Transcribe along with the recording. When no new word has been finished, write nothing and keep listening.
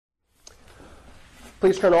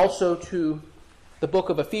Please turn also to the book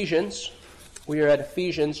of Ephesians. We are at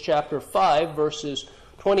Ephesians chapter 5, verses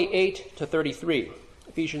 28 to 33.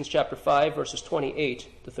 Ephesians chapter 5, verses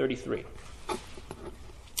 28 to 33.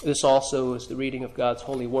 This also is the reading of God's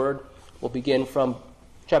holy word. We'll begin from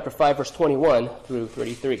chapter 5, verse 21 through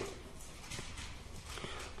 33.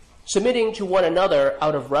 Submitting to one another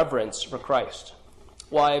out of reverence for Christ.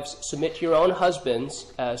 Wives, submit to your own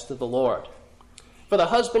husbands as to the Lord. For the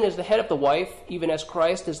husband is the head of the wife, even as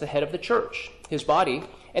Christ is the head of the church, his body,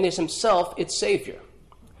 and is himself its Savior.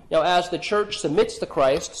 Now as the church submits to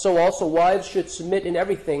Christ, so also wives should submit in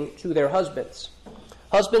everything to their husbands.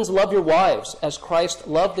 Husbands, love your wives, as Christ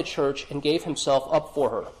loved the church and gave himself up for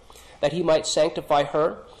her, that he might sanctify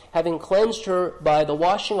her, having cleansed her by the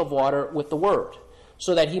washing of water with the word,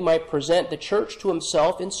 so that he might present the church to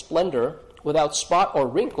himself in splendor, without spot or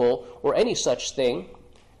wrinkle or any such thing,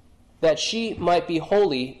 that she might be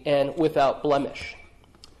holy and without blemish.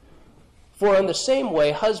 For in the same way,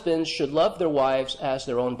 husbands should love their wives as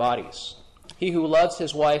their own bodies. He who loves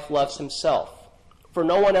his wife loves himself. For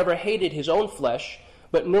no one ever hated his own flesh,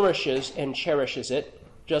 but nourishes and cherishes it,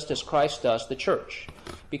 just as Christ does the church,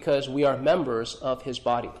 because we are members of his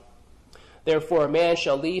body. Therefore a man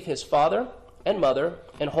shall leave his father and mother,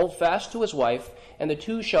 and hold fast to his wife, and the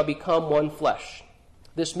two shall become one flesh.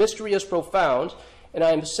 This mystery is profound, and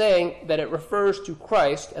I am saying that it refers to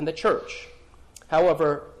Christ and the church.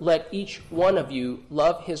 However, let each one of you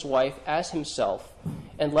love his wife as himself,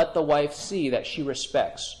 and let the wife see that she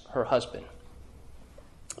respects her husband.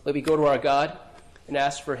 Let me go to our God and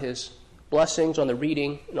ask for his blessings on the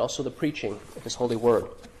reading and also the preaching of his holy word.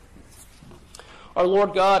 Our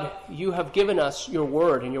Lord God, you have given us your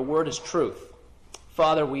word, and your word is truth.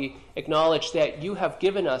 Father, we acknowledge that you have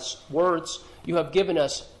given us words, you have given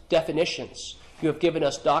us definitions, you have given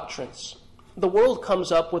us doctrines. The world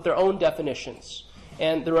comes up with their own definitions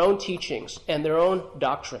and their own teachings and their own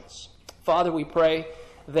doctrines. Father, we pray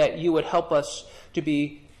that you would help us to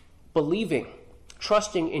be believing,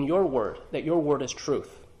 trusting in your word, that your word is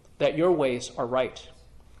truth, that your ways are right.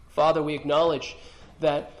 Father, we acknowledge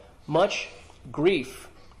that much grief,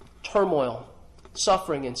 turmoil,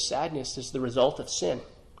 suffering, and sadness is the result of sin.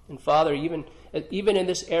 And Father, even in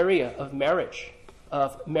this area of marriage,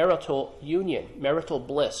 of marital union, marital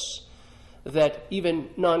bliss, that even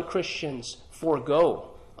non-Christians forego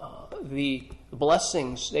the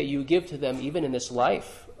blessings that you give to them even in this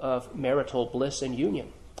life of marital bliss and union.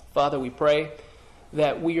 Father, we pray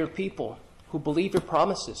that we, your people who believe your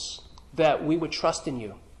promises, that we would trust in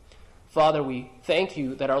you. Father, we thank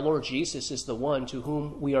you that our Lord Jesus is the one to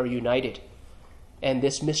whom we are united, and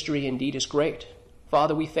this mystery indeed is great.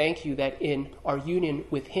 Father, we thank you that in our union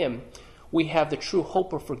with him, we have the true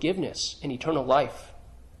hope of forgiveness and eternal life.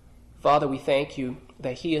 Father, we thank you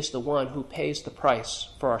that he is the one who pays the price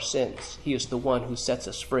for our sins. He is the one who sets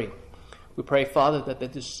us free. We pray, Father,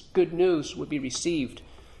 that this good news would be received,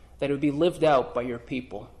 that it would be lived out by your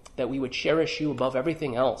people, that we would cherish you above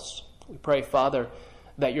everything else. We pray, Father,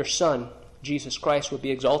 that your Son, Jesus Christ, would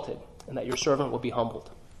be exalted, and that your servant would be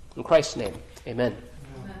humbled. In Christ's name, amen.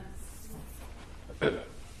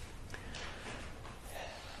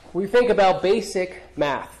 We think about basic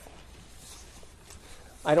math.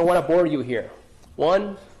 I don't want to bore you here.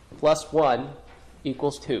 1 plus 1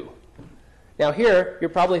 equals 2. Now here, you're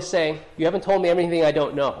probably saying, you haven't told me everything I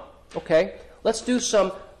don't know. Okay, let's do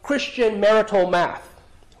some Christian marital math.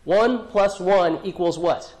 1 plus 1 equals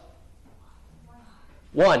what?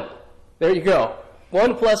 1. There you go.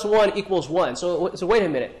 1 plus 1 equals 1. So wait a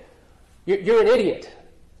minute. You're an idiot.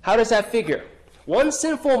 How does that figure? One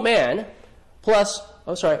sinful husband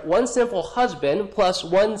plus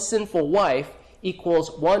one sinful wife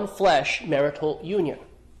equals one flesh marital union.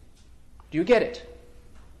 Do you get it?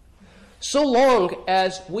 So long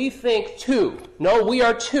as we think two, no, we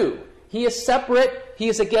are two. He is separate, he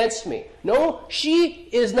is against me. No, she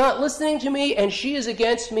is not listening to me and she is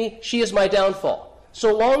against me, she is my downfall.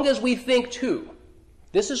 So long as we think two.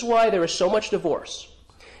 This is why there is so much divorce.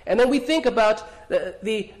 And then we think about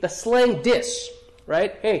the slang diss,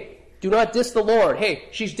 right? Hey, do not diss the Lord. Hey,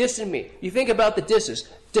 she's dissing me. You think about the disses.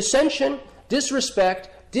 Dissension, disrespect,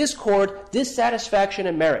 discord, dissatisfaction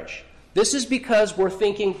in marriage. This is because we're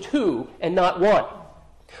thinking two and not one.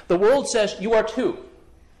 The world says you are two.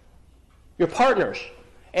 You're partners,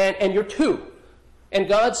 and you're two. And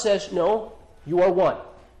God says, no, you are one.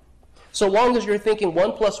 So long as you're thinking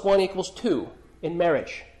 1 plus 1 equals 2 in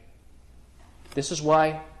marriage, this is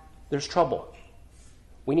why there's trouble.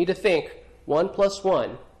 We need to think 1 plus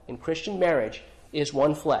 1 in Christian marriage is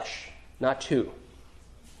one flesh, not two.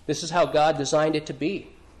 This is how God designed it to be.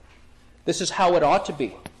 This is how it ought to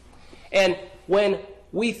be. And when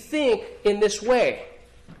we think in this way.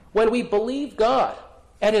 When we believe God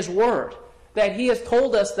and His Word, that He has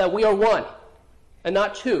told us that we are one and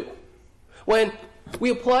not two. When we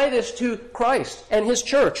apply this to Christ and His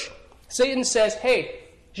church, Satan says, hey,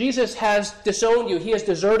 Jesus has disowned you. He has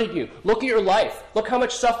deserted you. Look at your life. Look how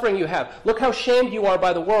much suffering you have. Look how shamed you are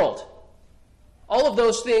by the world. All of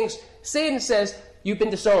those things, Satan says, you've been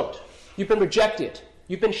disowned. You've been rejected.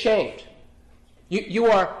 You've been shamed. You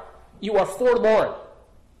are forlorn.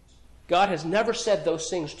 God has never said those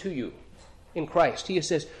things to you in Christ. He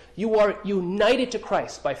says, you are united to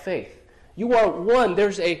Christ by faith. You are one.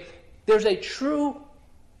 There's a true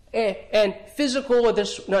and physical, or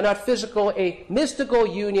this, no, not physical, a mystical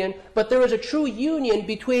union, but there is a true union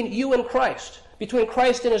between you and Christ, between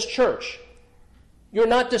Christ and His church. You're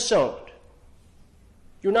not disowned.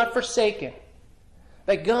 You're not forsaken.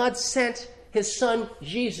 That God sent His Son,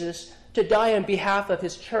 Jesus, to die on behalf of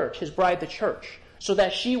His church, His bride, the church, so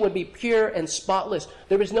that she would be pure and spotless.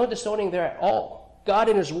 There is no disowning there at all. God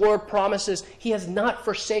in His Word promises He has not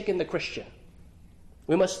forsaken the Christian.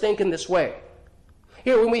 We must think in this way.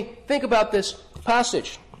 Here, when we think about this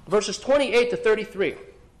passage, verses 28 to 33,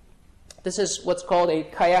 this is what's called a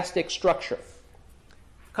chiastic structure.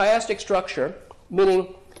 Chiastic structure,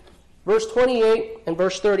 meaning verse 28 and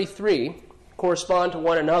verse 33 correspond to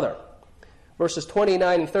one another. Verses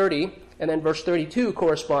 29 and 30, and then verse 32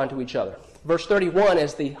 correspond to each other. Verse 31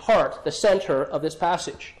 is the heart, the center of this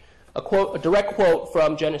passage. A direct quote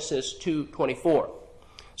from Genesis 2:24.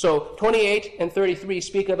 So 28 and 33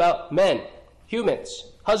 speak about men, humans,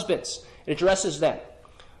 husbands. It addresses them.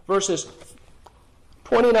 Verses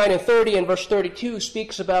 29 and 30 and verse 32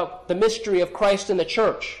 speaks about the mystery of Christ in the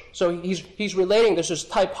church. So he's relating, this is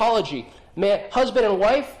typology, man, husband and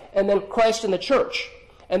wife, and then Christ in the church.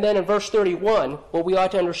 And then in verse 31, what we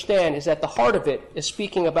ought to understand is that the heart of it is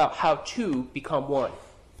speaking about how two become one.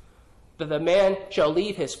 That the man shall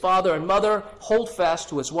leave his father and mother, hold fast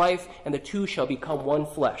to his wife, and the two shall become one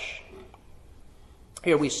flesh.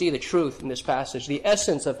 Here we see the truth in this passage. The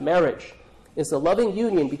essence of marriage is the loving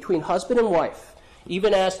union between husband and wife,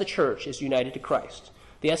 even as the church is united to Christ.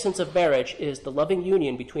 The essence of marriage is the loving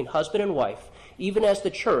union between husband and wife, even as the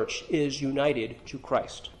church is united to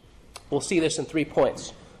Christ. We'll see this in 3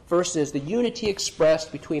 points. First is the unity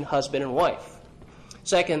expressed between husband and wife.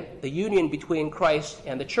 Second, the union between Christ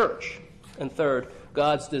and the church. And third,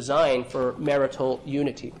 God's design for marital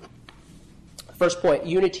unity. First point,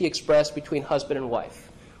 unity expressed between husband and wife.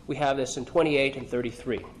 We have this in 28 and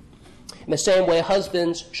 33. In the same way,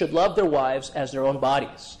 husbands should love their wives as their own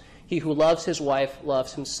bodies. He who loves his wife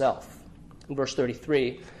loves himself. In verse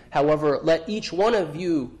 33, however, let each one of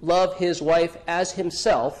you love his wife as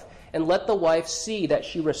himself, and let the wife see that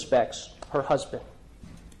she respects her husband.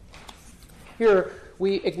 Here,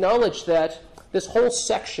 we acknowledge that this whole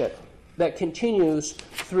section that continues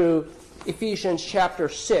through Ephesians chapter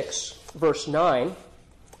 6, verse 9,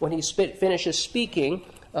 when he finishes speaking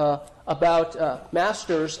about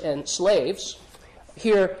masters and slaves,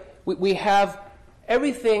 here we have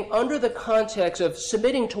everything under the context of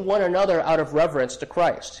submitting to one another out of reverence to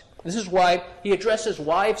Christ. This is why he addresses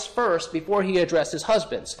wives first before he addresses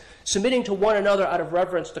husbands, submitting to one another out of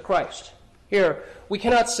reverence to Christ. Here, we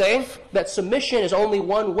cannot say that submission is only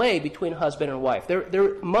one way between husband and wife.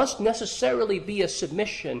 There must necessarily be a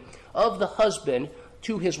submission of the husband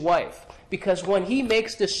to his wife, because when he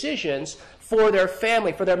makes decisions for their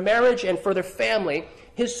family, for their marriage and for their family,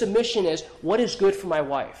 his submission is, what is good for my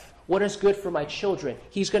wife? What is good for my children?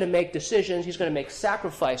 He's going to make decisions, he's going to make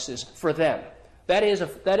sacrifices for them. That is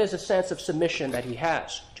a sense of submission that he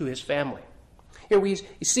has to his family. Here we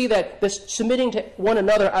see that this submitting to one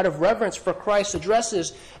another out of reverence for Christ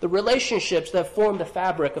addresses the relationships that form the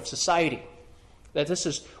fabric of society. That this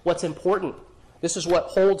is what's important. This is what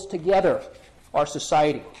holds together our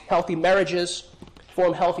society. Healthy marriages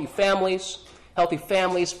form healthy families. Healthy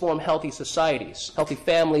families form healthy societies. Healthy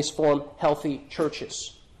families form healthy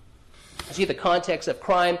churches. You see the context of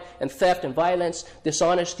crime and theft and violence,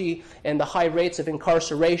 dishonesty, and the high rates of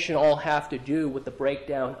incarceration all have to do with the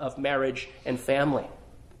breakdown of marriage and family.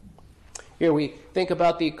 Here we think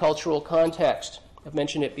about the cultural context. I've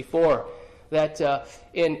mentioned it before, that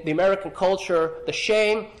in the American culture, the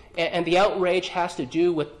shame and the outrage has to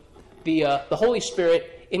do with the Holy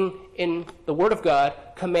Spirit in the Word of God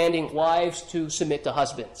commanding wives to submit to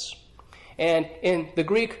husbands. And in the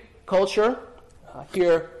Greek culture,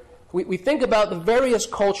 here, we think about the various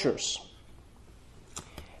cultures.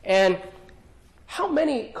 And how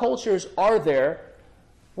many cultures are there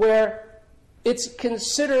where it's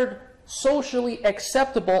considered socially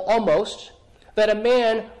acceptable almost that a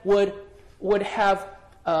man would have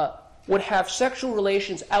would have sexual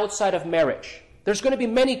relations outside of marriage. There's going to be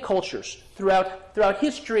many cultures throughout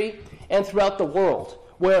history and throughout the world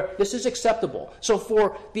where this is acceptable. So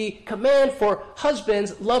for the command for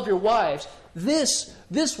husbands, love your wives, this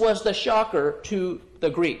was the shocker to the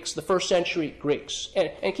Greeks, the first century Greeks.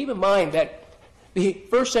 And keep in mind that the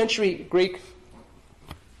first century Greek,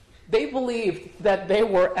 they believed that they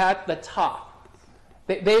were at the top.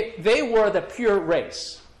 They were the pure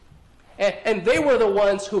race. And they were the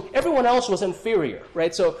ones who, everyone else was inferior,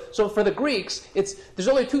 right? So for the Greeks, there's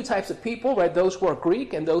only two types of people, right? Those who are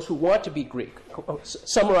Greek and those who want to be Greek.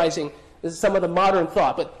 Summarizing some of the modern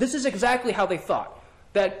thought. But this is exactly how they thought.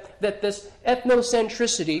 That this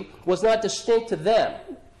ethnocentricity was not distinct to them.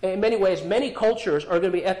 In many ways, many cultures are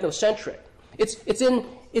going to be ethnocentric. It's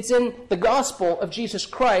in the gospel of Jesus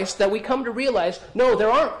Christ that we come to realize, no,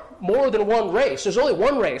 there aren't more than one race. There's only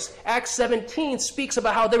one race. Acts 17 speaks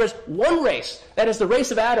about how there is one race. That is the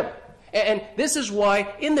race of Adam. And this is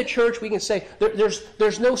why in the church we can say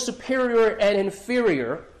there's no superior and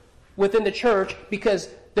inferior within the church, because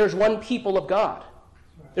there's one people of God.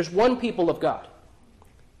 There's one people of God.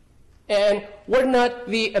 And whether or not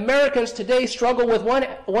the Americans today struggle with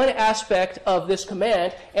one aspect of this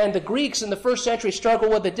command, and the Greeks in the first century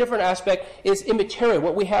struggle with a different aspect, is immaterial.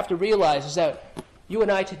 What we have to realize is that you and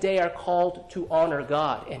I today are called to honor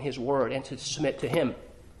God and His Word and to submit to Him.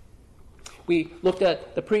 We looked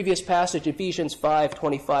at the previous passage, Ephesians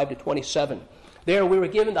 5:25 to 27. There we were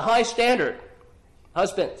given the high standard.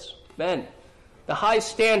 Husbands, men, the high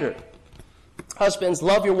standard. Husbands,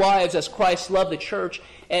 love your wives as Christ loved the church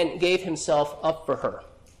and gave Himself up for her,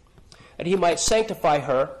 that He might sanctify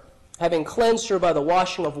her, having cleansed her by the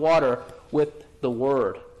washing of water with the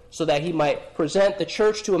Word, so that He might present the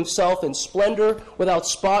church to Himself in splendor, without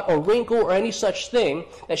spot or wrinkle or any such thing,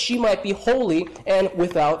 that she might be holy and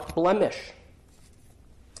without blemish.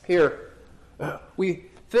 Here, we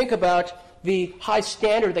think about the high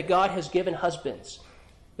standard that God has given husbands.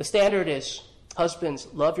 The standard is, husbands,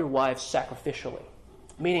 love your wives sacrificially.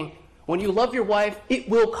 Meaning, when you love your wife, it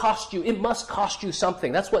will cost you. It must cost you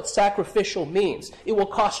something. That's what sacrificial means. It will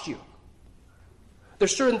cost you.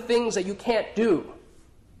 There's certain things that you can't do.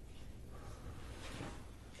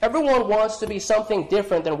 Everyone wants to be something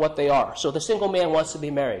different than what they are. So the single man wants to be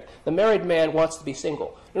married. The married man wants to be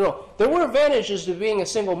single. There were advantages to being a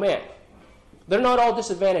single man. They're not all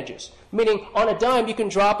disadvantages. Meaning, on a dime, you can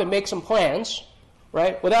drop and make some plans,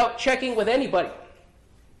 right, without checking with anybody.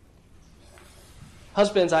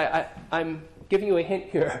 Husbands, I'm giving you a hint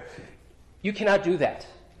here. You cannot do that.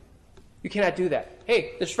 You cannot do that.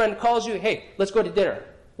 Hey, this friend calls you, hey, let's go to dinner.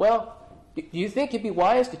 Well, do you think it'd be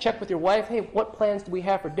wise to check with your wife, hey, what plans do we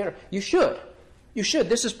have for dinner? You should. You should.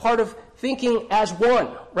 This is part of thinking as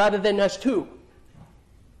one rather than as two.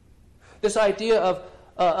 This idea of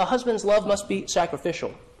a husband's love must be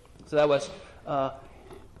sacrificial. So that was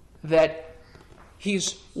that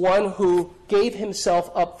he's one who gave himself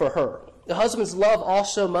up for her. The husband's love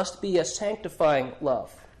also must be a sanctifying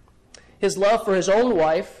love. His love for his own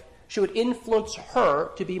wife should influence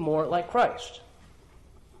her to be more like Christ.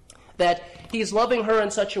 That he's loving her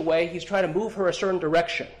in such a way, he's trying to move her a certain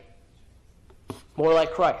direction, more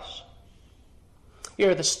like Christ.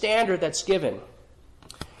 Here, the standard that's given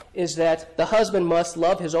is that the husband must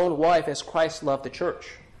love his own wife as Christ loved the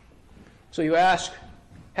church. So you ask,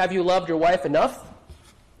 have you loved your wife enough?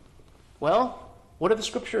 Well, what do the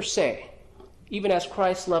scriptures say? Even as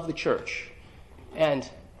Christ loved the church. And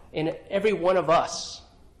in every one of us,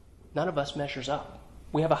 none of us measures up.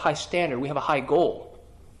 We have a high standard. We have a high goal.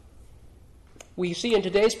 We see in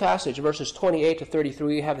today's passage, verses 28 to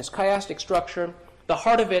 33, we have this chiastic structure. The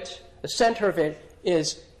heart of it, the center of it,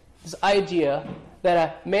 is this idea that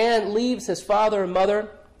a man leaves his father and mother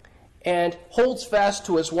and holds fast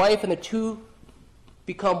to his wife, and the two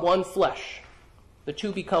become one flesh. The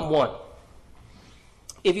two become one.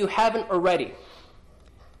 If you haven't already,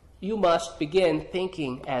 you must begin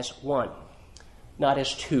thinking as one, not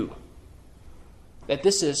as two. That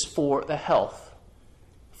this is for the health,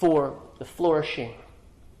 for the flourishing,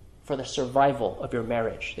 for the survival of your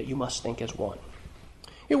marriage, that you must think as one.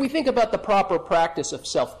 Here we think about the proper practice of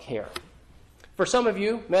self-care. For some of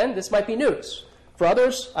you, men, this might be news. For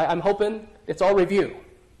others, I'm hoping it's all review.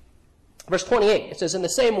 Verse 28, it says, in the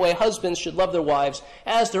same way, husbands should love their wives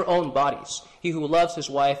as their own bodies. He who loves his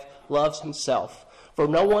wife loves himself. For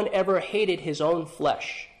no one ever hated his own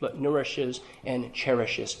flesh, but nourishes and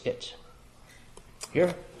cherishes it.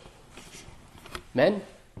 Here, men,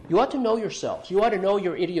 you ought to know yourselves. You ought to know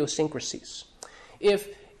your idiosyncrasies. If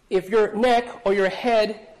your neck or your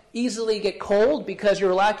head easily get cold because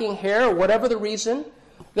you're lacking hair or whatever the reason,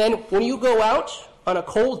 then when you go out on a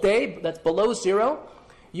cold day that's below zero,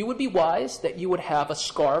 you would be wise that you would have a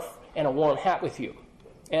scarf and a warm hat with you.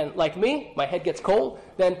 And like me, my head gets cold,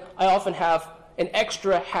 then I often have an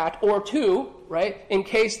extra hat or two, right? In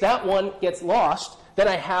case that one gets lost, then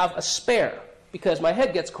I have a spare because my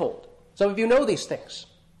head gets cold. Some of you know these things.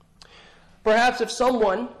 Perhaps if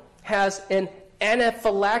someone has an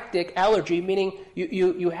anaphylactic allergy, meaning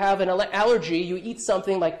you have an allergy, you eat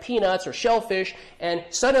something like peanuts or shellfish, and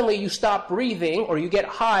suddenly you stop breathing or you get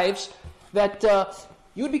hives, that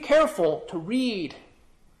you would be careful to read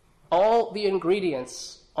all the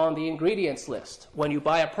ingredients on the ingredients list when you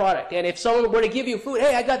buy a product. And if someone were to give you food,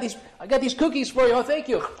 hey, I got these cookies for you, oh, thank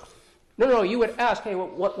you. No, you would ask, hey,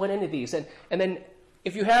 what went into these? And then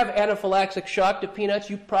if you have anaphylactic shock to peanuts,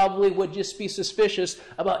 you probably would just be suspicious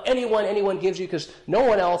about anyone gives you because no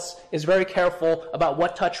one else is very careful about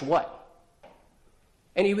what touched what.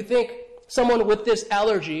 And you would think someone with this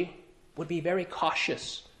allergy would be very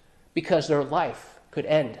cautious because their life could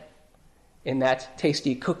end in that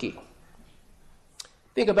tasty cookie.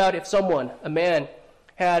 Think about if a man,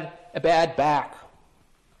 had a bad back.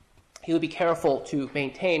 He would be careful to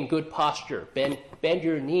maintain good posture. Bend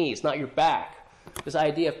your knees, not your back. This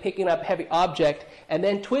idea of picking up a heavy object and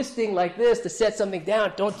then twisting like this to set something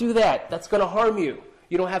down, don't do that. That's going to harm you.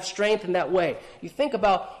 You don't have strength in that way. You think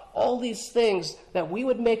about all these things that we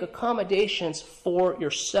would make accommodations for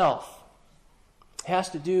yourself. It has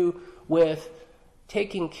to do with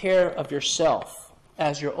taking care of yourself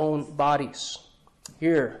as your own bodies.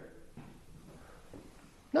 Here,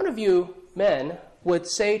 none of you men would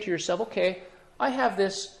say to yourself, okay, I have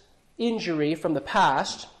this injury from the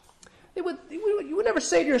past. You would never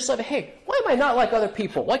say to yourself, hey, why am I not like other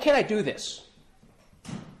people? Why can't I do this?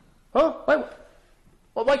 Huh?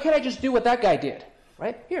 Why can't I just do what that guy did?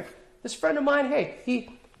 Right? Here, this friend of mine, hey,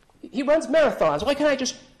 he runs marathons. Why can't I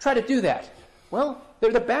just try to do that? Well,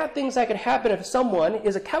 the bad things that could happen if someone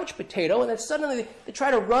is a couch potato and then suddenly they try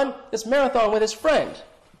to run this marathon with his friend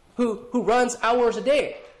who runs hours a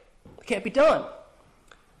day. It can't be done.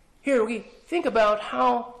 Here, we think about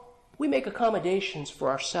how we make accommodations for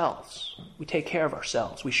ourselves. We take care of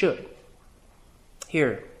ourselves. We should.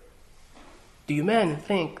 Here, do you men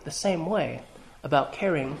think the same way about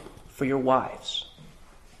caring for your wives?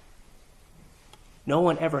 No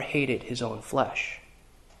one ever hated his own flesh.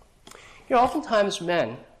 You know, oftentimes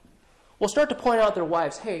men will start to point out their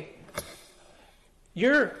wives, hey,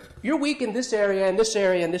 you're weak in this area, and this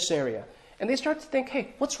area, and this area. And they start to think,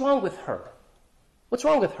 hey, what's wrong with her? What's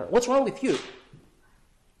wrong with her? What's wrong with you?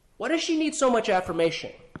 Why does she need so much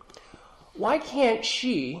affirmation? Why can't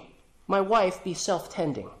she, my wife, be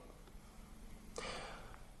self-tending?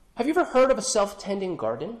 Have you ever heard of a self-tending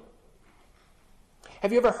garden?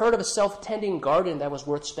 Have you ever heard of a self-tending garden that was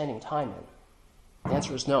worth spending time in? The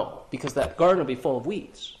answer is no, because that garden would be full of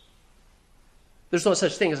weeds. There's no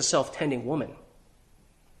such thing as a self-tending woman.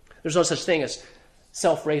 There's no such thing as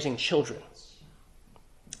self-raising children.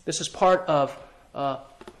 This is part of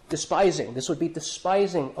despising. This would be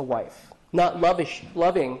despising a wife, not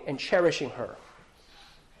loving and cherishing her.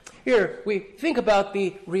 Here, we think about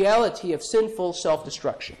the reality of sinful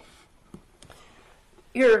self-destruction.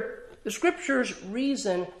 Here, the Scriptures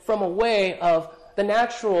reason from a way of the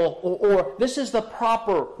natural, or this is the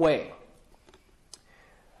proper way.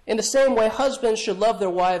 In the same way, husbands should love their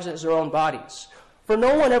wives as their own bodies. For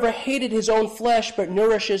no one ever hated his own flesh, but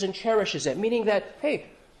nourishes and cherishes it. Meaning that, hey,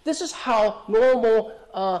 this is how normal,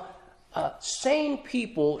 sane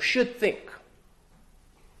people should think.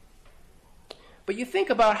 But you think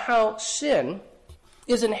about how sin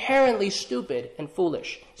is inherently stupid and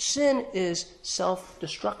foolish. Sin is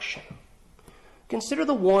self-destruction. Consider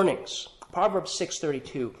the warnings. Proverbs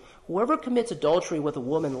 6:32. Whoever commits adultery with a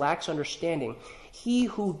woman lacks understanding. He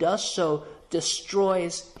who does so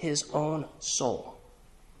destroys his own soul.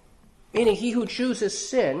 Meaning he who chooses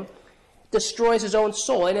sin destroys his own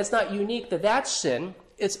soul. And it's not unique to that sin.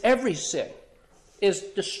 It's every sin is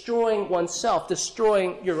destroying oneself,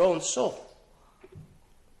 destroying your own soul.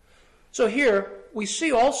 So here we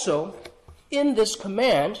see also in this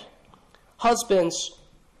command, husbands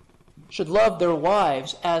should love their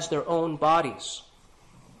wives as their own bodies.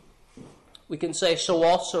 We can say, so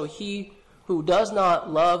also he who does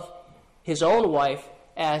not love his own wife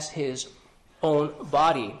as his own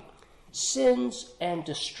body sins and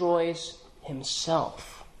destroys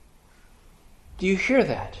himself. Do you hear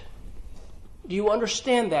that? Do you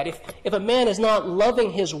understand that? If a man is not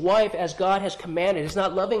loving his wife as God has commanded, is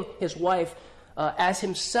not loving his wife as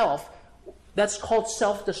himself, that's called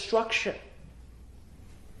self-destruction.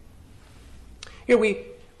 Here we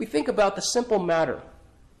think about the simple matter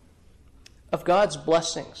of God's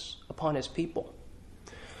blessings upon his people.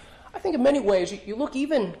 think in many ways, you look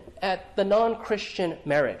even at the non-Christian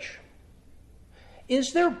marriage.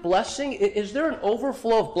 Is there blessing? Is there an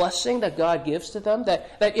overflow of blessing that God gives to them? That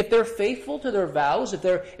if they're faithful to their vows, if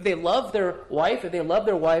they love their wife,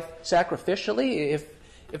 sacrificially,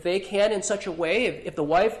 if they can in such a way, if the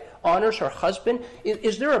wife honors her husband,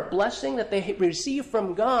 is there a blessing that they receive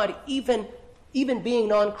from God even being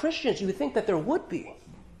non-Christians? You would think that there would be.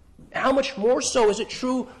 How much more so is it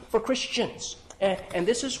true for Christians? And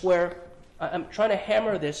this is where I'm trying to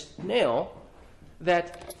hammer this nail,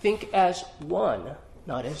 that think as one,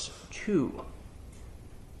 not as two.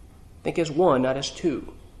 Think as one, not as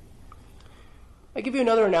two. I give you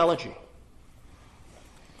another analogy.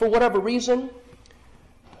 For whatever reason,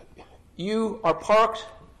 you are parked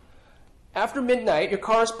after midnight, your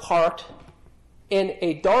car is parked in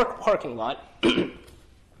a dark parking lot.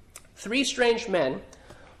 3 strange men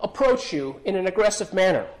approach you in an aggressive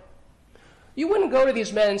manner. You wouldn't go to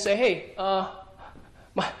these men and say, hey,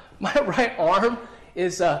 my right arm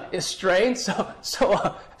is strained, so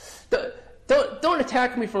don't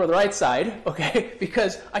attack me from the right side, okay?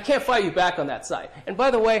 Because I can't fight you back on that side. And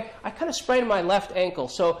by the way, I kind of sprained my left ankle,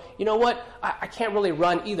 so you know what? I can't really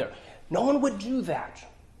run either. No one would do that.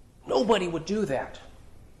 Nobody would do that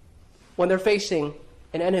when they're facing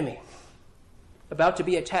an enemy about to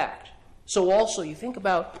be attacked. So also, you think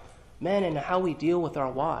about men and how we deal with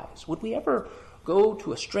our wives. Would we ever go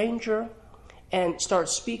to a stranger and start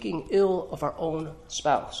speaking ill of our own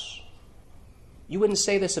spouse? You wouldn't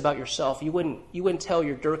say this about yourself. You wouldn't tell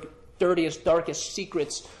your dirtiest, darkest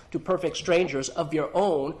secrets to perfect strangers of your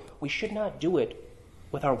own. We should not do it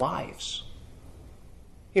with our wives.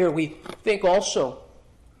 Here we think also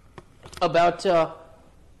about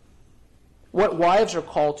what wives are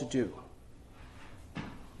called to do.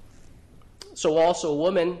 So also a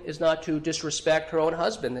woman is not to disrespect her own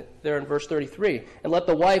husband, there in verse 33. And let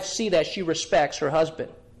the wife see that she respects her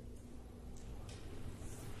husband.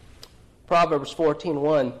 Proverbs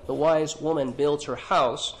 14:1, the wise woman builds her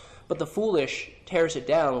house, but the foolish tears it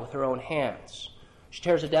down with her own hands. She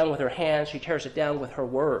tears it down with her hands, she tears it down with her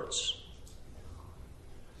words.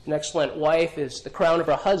 An excellent wife is the crown of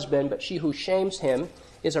her husband, but she who shames him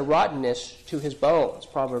is a rottenness to his bones.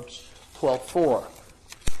 Proverbs 12:4.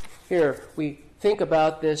 Here we think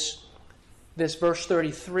about this verse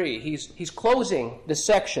 33. He's closing this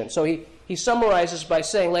section. So he summarizes by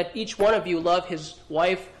saying, let each one of you love his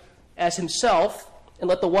wife as himself, and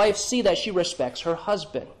let the wife see that she respects her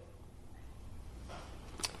husband.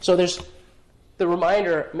 So there's the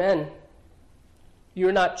reminder, men,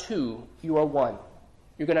 you're not two, you are one.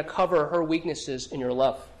 You're going to cover her weaknesses in your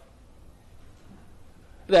love.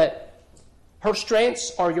 That her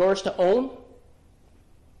strengths are yours to own.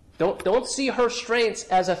 Don't see her strengths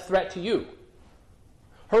as a threat to you.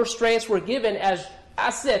 Her strengths were given as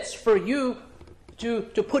assets for you to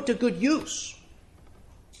put to good use.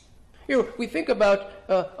 Here we think about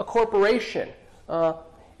a corporation,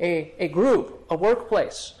 a group, a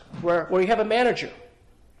workplace, where you have a manager.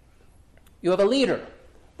 You have a leader.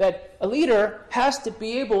 That a leader has to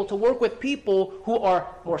be able to work with people who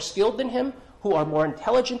are more skilled than him, who are more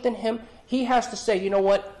intelligent than him. He has to say, you know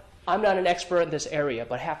what? I'm not an expert in this area,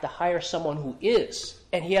 but I have to hire someone who is,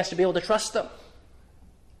 and he has to be able to trust them.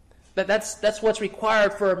 That's what's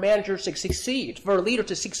required for a manager to succeed, for a leader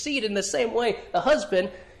to succeed. In the same way, the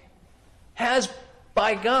husband has,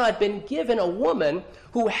 by God, been given a woman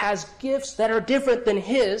who has gifts that are different than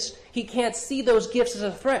his. He can't see those gifts as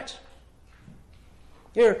a threat.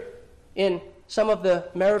 Here, in some of the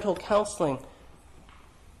marital counseling,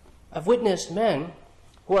 I've witnessed men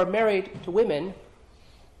who are married to women.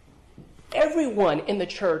 Everyone in the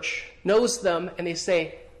church knows them, and they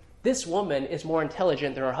say, this woman is more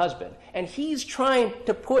intelligent than her husband. And he's trying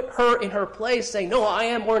to put her in her place, saying, no, I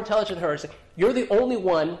am more intelligent than her. Saying, you're the only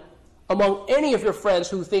one among any of your friends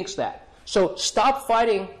who thinks that. So stop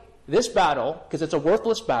fighting this battle, because it's a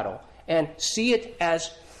worthless battle, and see it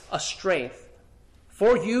as a strength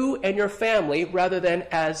for you and your family rather than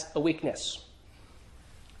as a weakness.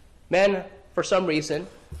 Men, for some reason,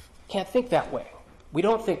 can't think that way. We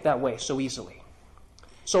don't think that way so easily.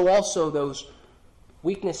 So also those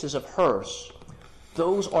weaknesses of hers,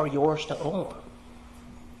 those are yours to own.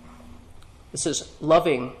 This is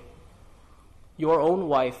loving your own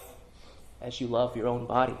wife as you love your own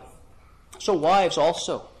body. So wives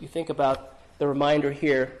also, you think about the reminder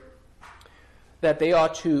here that they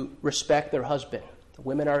ought to respect their husband. The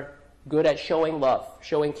women are good at showing love,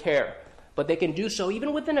 showing care, but they can do so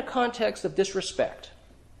even within a context of disrespect.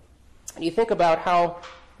 And you think about how,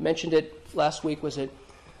 I mentioned it last week, was it,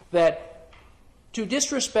 that to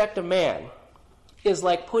disrespect a man is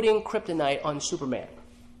like putting kryptonite on Superman.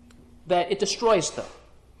 that it destroys them.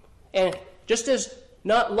 And just as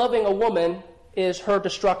not loving a woman is her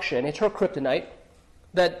destruction, it's her kryptonite,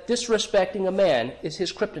 that disrespecting a man is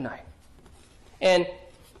his kryptonite. And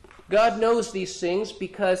God knows these things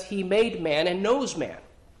because he made man and knows man.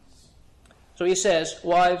 So he says,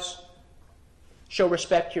 wives, show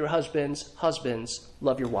respect to your husbands. Husbands,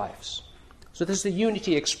 love your wives. So this is the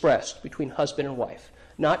unity expressed between husband and wife.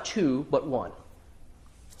 Not two, but one.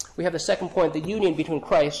 We have the second point, the union between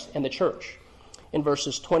Christ and the church, in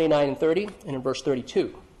verses 29 and 30, and in verse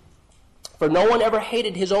 32. For no one ever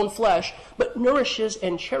hated his own flesh, but nourishes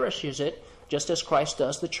and cherishes it, just as Christ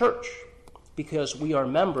does the church, because we are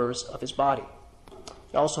members of his body.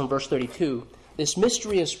 Also in verse 32, this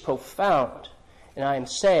mystery is profound, and I am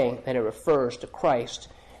saying that it refers to Christ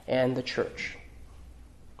and the church.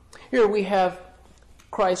 Here we have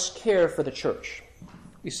Christ's care for the church.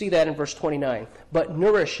 We see that in verse 29, but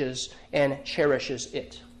nourishes and cherishes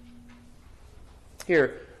it.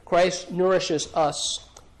 Here, Christ nourishes us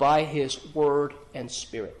by his word and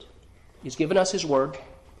spirit. He's given us his word.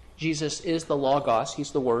 Jesus is the Logos,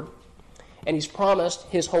 he's the word. And he's promised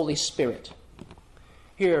his Holy Spirit.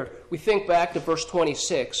 Here, we think back to verse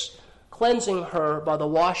 26, cleansing her by the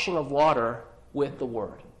washing of water with the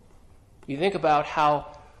word. You think about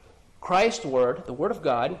how Christ's word, the word of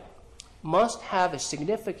God, must have a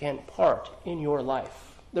significant part in your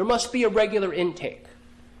life. There must be a regular intake.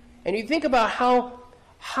 And you think about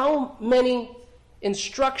how many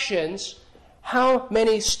instructions, how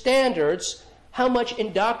many standards, how much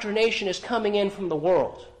indoctrination is coming in from the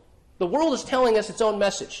world. The world is telling us its own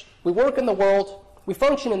message. We work in the world, we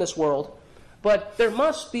function in this world, but there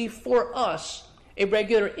must be for us a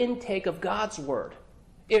regular intake of God's word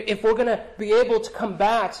if we're going to be able to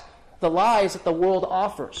combat the lies that the world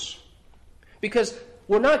offers. Because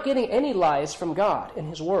we're not getting any lies from God in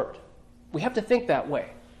his word. We have to think that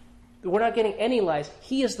way. We're not getting any lies.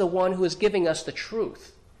 He is the one who is giving us the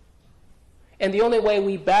truth. And the only way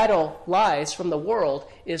we battle lies from the world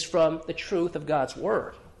is from the truth of God's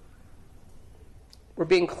word. We're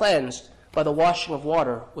being cleansed by the washing of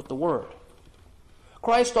water with the word.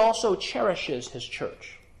 Christ also cherishes his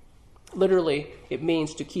church. Literally, it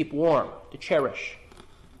means to keep warm, to cherish.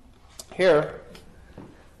 Here,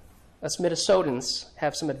 us Minnesotans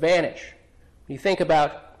have some advantage. You think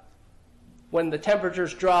about when the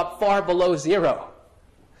temperatures drop far below zero,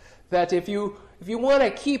 that if you want to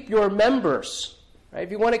keep your members, right,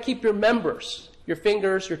 if you want to keep your members, your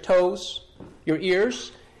fingers, your toes, your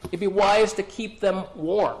ears, it'd be wise to keep them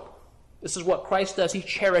warm. This is what Christ does. He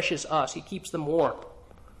cherishes us. He keeps them warm.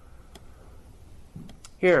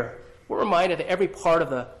 Here, we're reminded that every part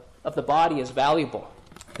of the body is valuable.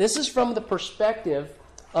 This is from the perspective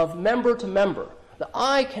of member to member. The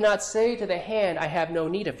eye cannot say to the hand, I have no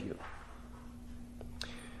need of you.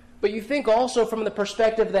 But you think also from the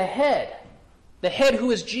perspective of the head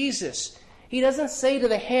who is Jesus. He doesn't say to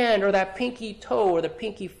the hand or that pinky toe or the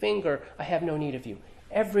pinky finger, I have no need of you.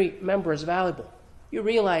 Every member is valuable. You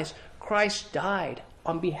realize Christ died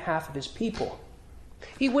on behalf of his people.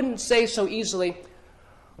 He wouldn't say so easily,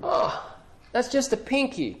 oh, that's just a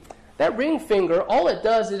pinky. That ring finger, all it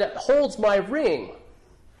does is it holds my ring.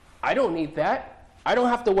 I don't need that. I don't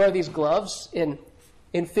have to wear these gloves in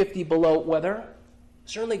 50 below weather.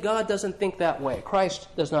 Certainly God doesn't think that way. Christ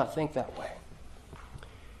does not think that way.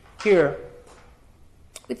 Here,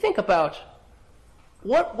 we think about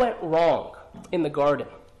what went wrong in the garden.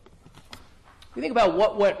 We think about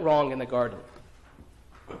what went wrong in the garden.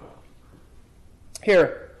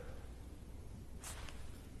 Here,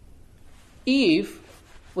 Eve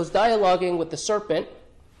was dialoguing with the serpent.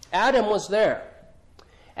 Adam was there.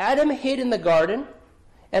 Adam hid in the garden,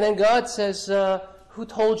 and then God says, who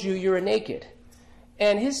told you you're naked?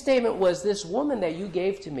 And his statement was, this woman that you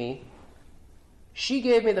gave to me, she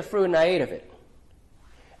gave me the fruit and I ate of it.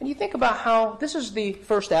 And you think about how this is the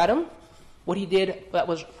first Adam, what he did that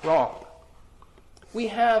was wrong. We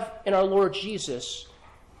have in our Lord Jesus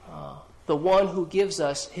the one who gives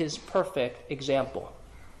us his perfect example.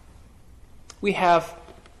 We have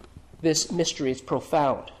this mystery. It's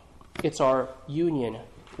profound. It's our union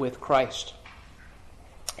with Christ.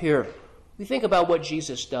 Here, we think about what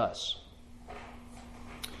Jesus does.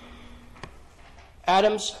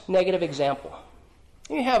 Adam's negative example.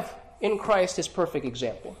 You have in Christ his perfect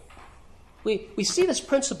example. We see this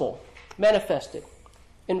principle manifested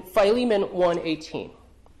in Philemon 1:18.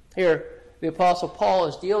 Here, the Apostle Paul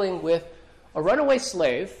is dealing with a runaway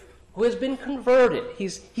slave who has been converted.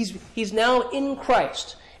 He's now in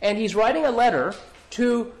Christ, and he's writing a letter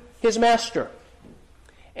to his master.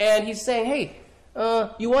 And he's saying, hey,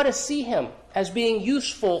 you ought to see him as being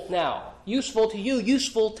useful now. Useful to you,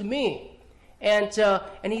 useful to me. And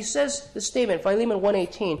he says this statement, Philemon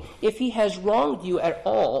 1:18, if he has wronged you at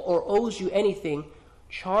all or owes you anything,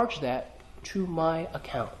 charge that to my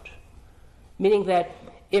account. Meaning that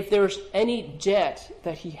if there's any debt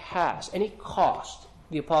that he has, any cost,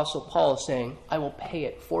 the Apostle Paul is saying, I will pay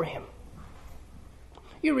it for him.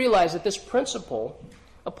 You realize that this principle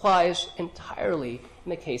applies entirely in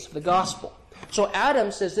the case of the gospel. So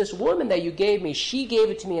Adam says, this woman that you gave me, she gave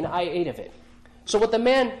it to me and I ate of it. So what the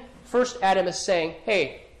man, first Adam, is saying,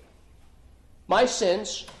 hey, my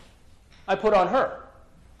sins, I put on her.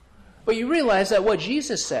 But you realize that what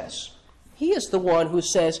Jesus says, he is the one who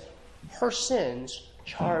says, her sins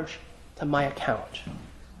charge to my account.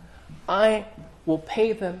 I will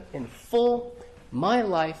pay them in full, my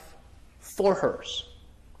life for hers.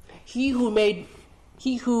 He who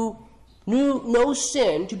knew no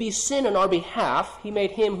sin to be sin on our behalf, he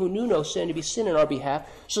made him who knew no sin to be sin on our behalf,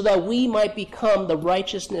 so that we might become the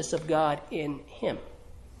righteousness of God in him.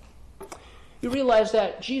 You realize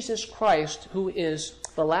that Jesus Christ, who is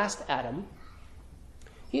the last Adam,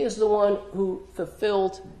 he is the one who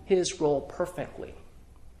fulfilled his role perfectly.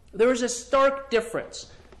 There is a stark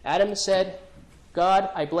difference. Adam said, God,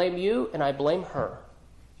 I blame you and I blame her.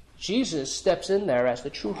 Jesus steps in there as the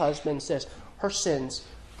true husband and says, her sins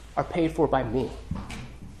are paid for by me.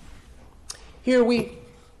 Here we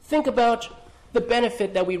think about the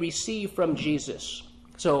benefit that we receive from Jesus.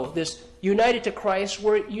 So this united to Christ,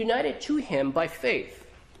 we're united to him by faith.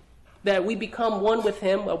 That we become one with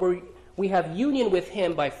him, we have union with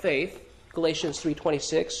him by faith. Galatians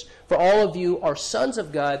 3:26, for all of you are sons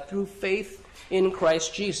of God through faith in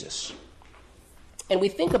Christ Jesus. And we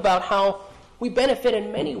think about how we benefit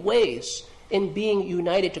in many ways in being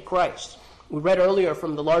united to Christ. We read earlier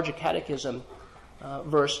from the Larger Catechism,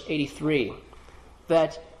 verse 83,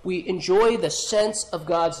 that we enjoy the sense of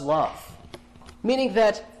God's love, meaning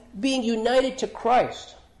that being united to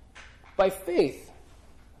Christ by faith,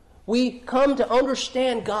 we come to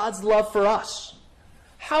understand God's love for us.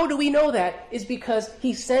 How do we know that? Is because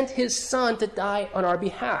he sent his Son to die on our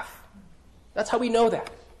behalf. That's how we know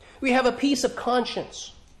that. We have a peace of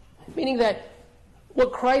conscience, meaning that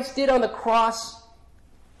what Christ did on the cross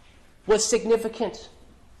was significant.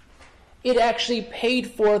 It actually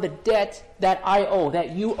paid for the debt that I owe,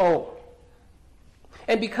 that you owe.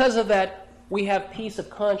 And because of that, we have peace of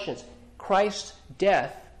conscience. Christ's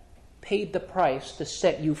death paid the price to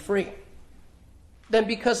set you free. Then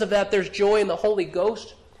because of that, there's joy in the Holy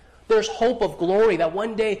Ghost. There's hope of glory, that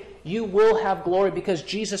one day you will have glory because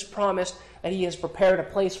Jesus promised that he has prepared a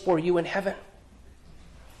place for you in heaven.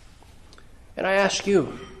 And I ask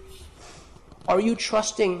you, are you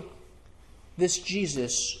trusting this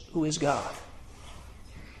Jesus who is God?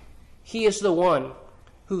 He is the one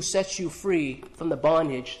who sets you free from the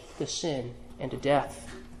bondage to sin and to death.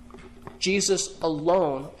 Jesus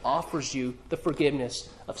alone offers you the forgiveness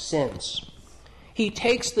of sins. He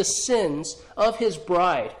takes the sins of his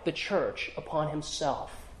bride, the church, upon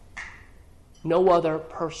himself. No other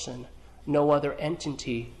person, no other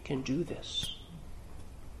entity can do this.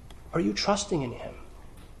 Are you trusting in him?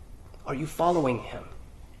 Are you following him?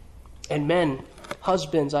 And men,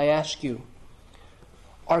 husbands, I ask you,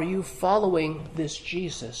 are you following this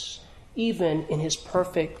Jesus, even in his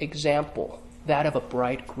perfect example, that of a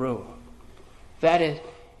bridegroom? That is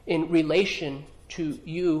in relation to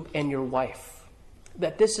you and your wife.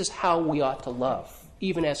 That this is how we ought to love,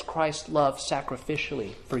 even as Christ loved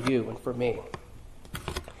sacrificially for you and for me.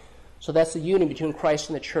 So that's the union between Christ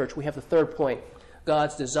and the church. We have the third point,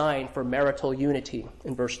 God's design for marital unity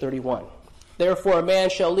in verse 31. Therefore a man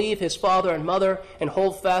shall leave his father and mother and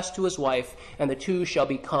hold fast to his wife, and the two shall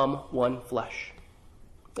become one flesh.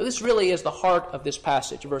 Now, this really is the heart of this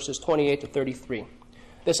passage, verses 28 to 33.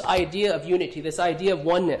 This idea of unity, this idea of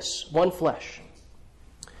oneness, one flesh.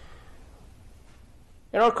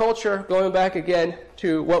 In our culture, going back again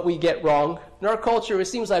to what we get wrong, in our culture it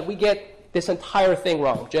seems like we get this entire thing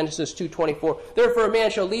wrong. Genesis 2:24. Therefore a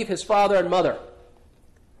man shall leave his father and mother.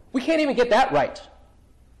 We can't even get that right.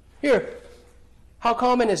 Here, how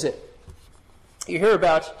common is it? You hear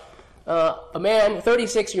about a man,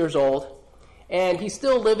 36 years old, and he's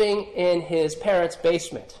still living in his parents'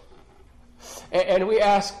 basement. And we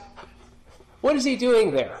ask, what is he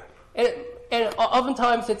doing there? And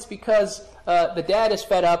oftentimes it's because the dad is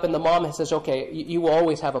fed up and the mom says, okay, you will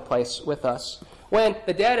always have a place with us. When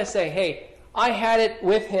the dad is saying, hey, I had it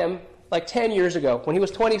with him like 10 years ago. When he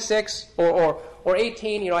was 26 or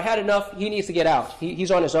 18, I had enough. He needs to get out.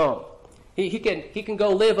 He's on his own. He can go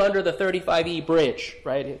live under the 35E bridge,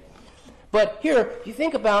 right? But here, you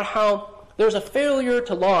think about how there's a failure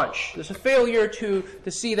to launch. There's a failure to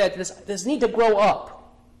see that this need to grow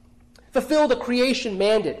up. Fulfill the creation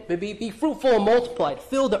mandate. Be fruitful and multiply.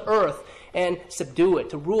 Fill the earth and subdue it.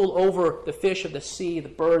 To rule over the fish of the sea, the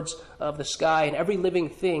birds of the sky, and every living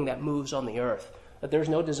thing that moves on the earth. That there's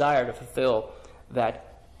no desire to fulfill that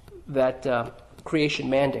creation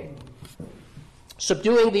mandate.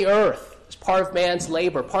 Subduing the earth is part of man's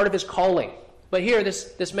labor, part of his calling. But here,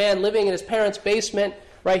 this man living in his parents' basement,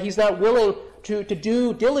 right, he's not willing to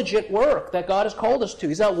do diligent work that God has called us to.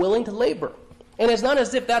 He's not willing to labor. And it's not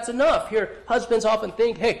as if that's enough. Here, husbands often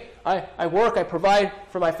think, hey, I work, I provide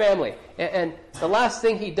for my family. And the last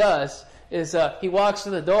thing he does is he walks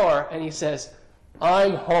to the door and he says,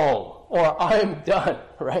 I'm home, or I'm done,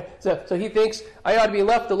 right? So he thinks, I ought to be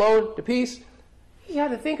left alone to peace. He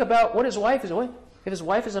had to think about what his wife is doing. If his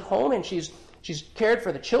wife is at home and she's cared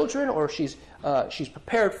for the children, or she's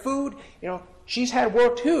prepared food, she's had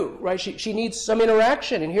work too, right? She needs some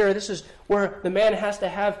interaction. And here, this is where the man has to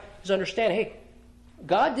have his understanding. Hey,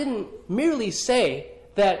 God didn't merely say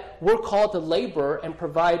that we're called to labor and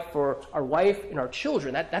provide for our wife and our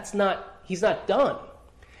children. That's not, he's not done.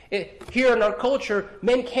 Here in our culture,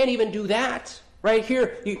 men can't even do that. Right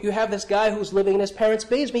here, you have this guy who's living in his parents'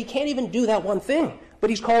 basement. He can't even do that one thing, but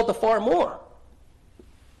he's called to far more.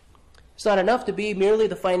 It's not enough to be merely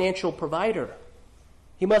the financial provider.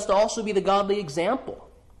 He must also be the godly example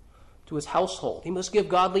to his household. He must give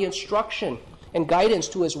godly instruction and guidance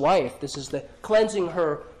to his wife. This is the cleansing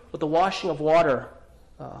her with the washing of water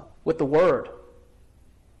with the word.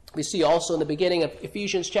 We see also in the beginning of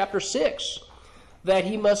Ephesians chapter 6 that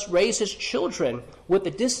he must raise his children with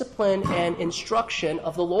the discipline and instruction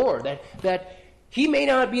of the Lord. That he may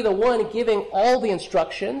not be the one giving all the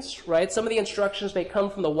instructions, right? Some of the instructions may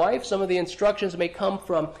come from the wife. Some of the instructions may come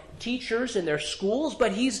from teachers in their schools.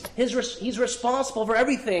 But he's responsible for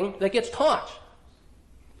everything that gets taught.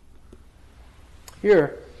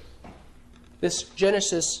 Here, this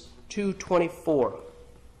Genesis 2:24,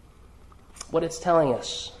 what it's telling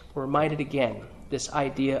us, we're reminded again, this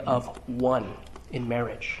idea of one in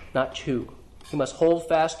marriage, not two. He must hold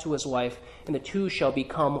fast to his wife, and the two shall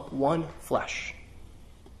become one flesh.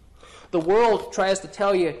 The world tries to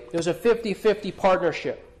tell you there's a 50-50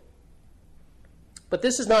 partnership. But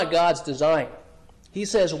this is not God's design. He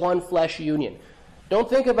says one flesh union. Don't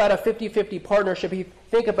think about a 50-50 partnership. You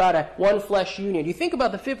think about a one flesh union. You think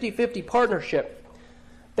about the 50-50 partnership.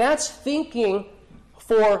 That's thinking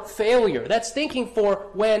for failure. That's thinking for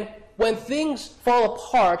when things fall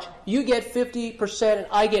apart, you get 50% and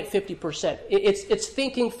I get 50%. It's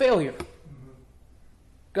thinking failure.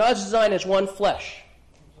 God's design is one flesh.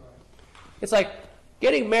 It's like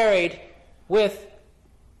getting married with,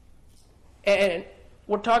 and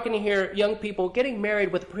we're talking here, young people, getting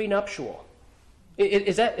married with prenuptial.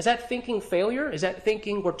 Is that thinking failure? Is that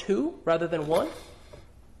thinking we're two rather than one?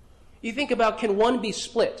 You think about, can one be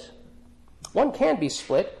split? One can be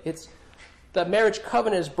split. The marriage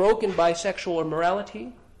covenant is broken by sexual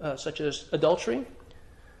immorality, such as adultery.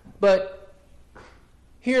 But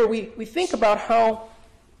here we think about how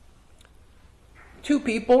two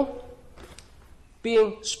people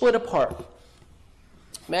being split apart.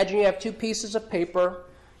 Imagine you have two pieces of paper,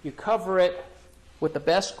 you cover it with the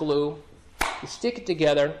best glue, you stick it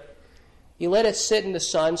together, you let it sit in the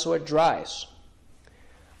sun so it dries.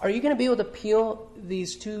 Are you going to be able to peel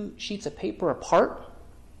these two sheets of paper apart?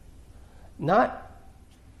 Not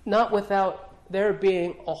without there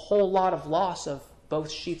being a whole lot of loss of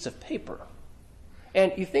both sheets of paper.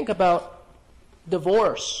 And you think about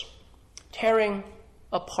divorce, tearing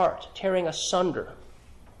apart, tearing asunder.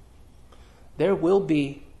 There will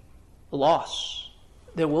be loss.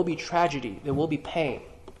 There will be tragedy. There will be pain.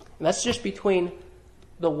 And that's just between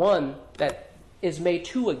the one that is made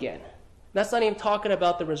two again. That's not even talking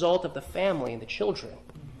about the result of the family and the children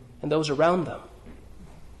and those around them.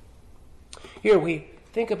 Here we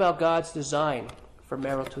think about God's design for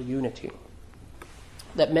marital unity.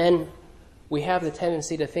 That men, we have the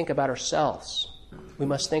tendency to think about ourselves. We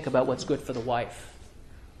must think about what's good for the wife.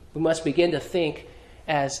 We must begin to think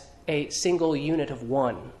as a single unit of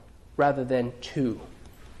one rather than two.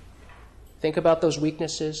 Think about those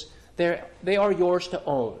weaknesses. They are yours to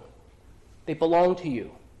own. They belong to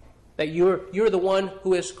you. That you're the one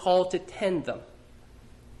who is called to tend them,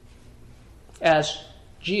 as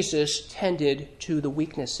Jesus tended to the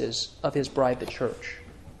weaknesses of his bride, the church.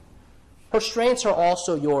 Her strengths are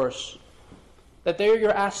also yours. That they're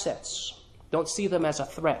your assets. Don't see them as a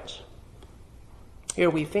threat. Here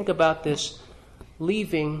we think about this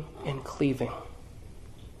leaving and cleaving.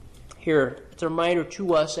 Here, it's a reminder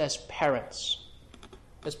to us as parents.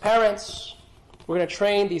 As parents, We're going to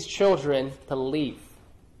train these children to leave.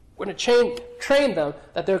 We're going to train them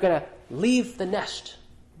that they're going to leave the nest,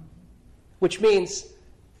 which means,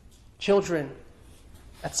 children,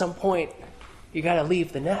 at some point, you got to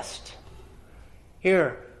leave the nest.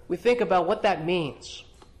 Here, we think about what that means.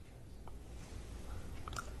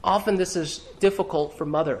 Often this is difficult for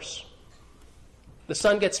mothers. The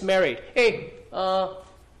son gets married. Hey,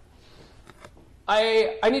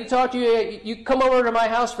 I need to talk to you. You come over to my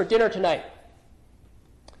house for dinner tonight.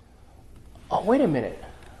 Oh, wait a minute.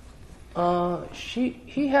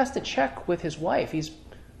 He has to check with his wife. He's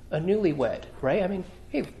a newlywed, right? I mean,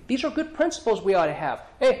 hey, these are good principles we ought to have.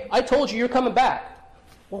 Hey, I told you you're coming back.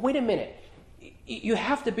 Well, wait a minute. You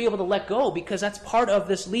have to be able to let go, because that's part of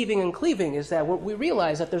this leaving and cleaving, is that we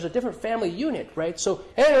realize that there's a different family unit, right? So,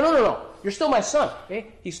 hey, no. You're still my son. Okay?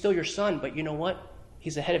 He's still your son, but you know what?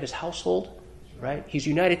 He's the head of his household, right? He's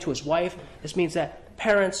united to his wife. This means that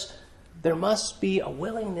parents, there must be a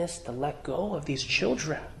willingness to let go of these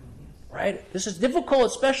children, right? This is difficult,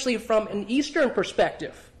 especially from an Eastern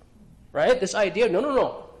perspective, right? This idea,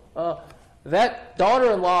 no. That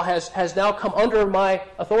daughter-in-law has now come under my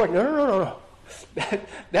authority. No.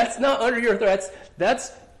 That's not under your authority.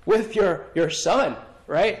 That's with your son,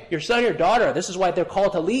 right? Your son, your daughter. This is why they're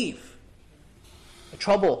called to leave. The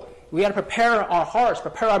trouble. We got to prepare our hearts,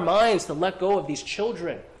 prepare our minds to let go of these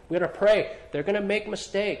children. We got to pray. They're going to make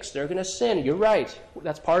mistakes. They're going to sin. You're right.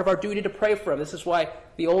 That's part of our duty to pray for them. This is why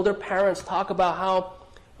the older parents talk about how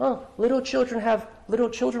little children have little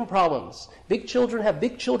children problems. Big children have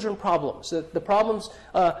big children problems. The problems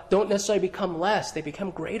don't necessarily become less. They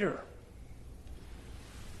become greater.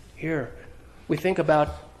 Here, we think about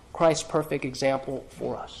Christ's perfect example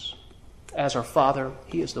for us. As our Father,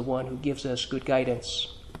 He is the one who gives us good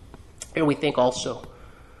guidance. And we think also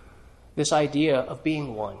this idea of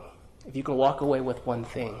being one. If you can walk away with one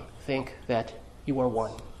thing, think that you are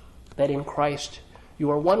one. That in Christ,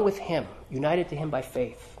 you are one with Him, united to Him by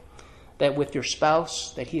faith. That with your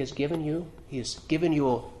spouse that He has given you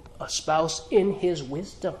a spouse in His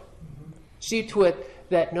wisdom. See to it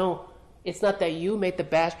that it's not that you made the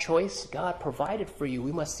bad choice. God provided for you.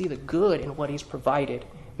 We must see the good in what He's provided.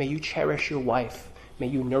 May you cherish your wife. May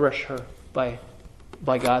you nourish her by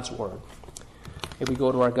God's word. May we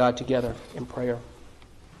go to our God together in prayer.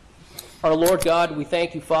 Our Lord God, we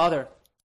thank you, Father.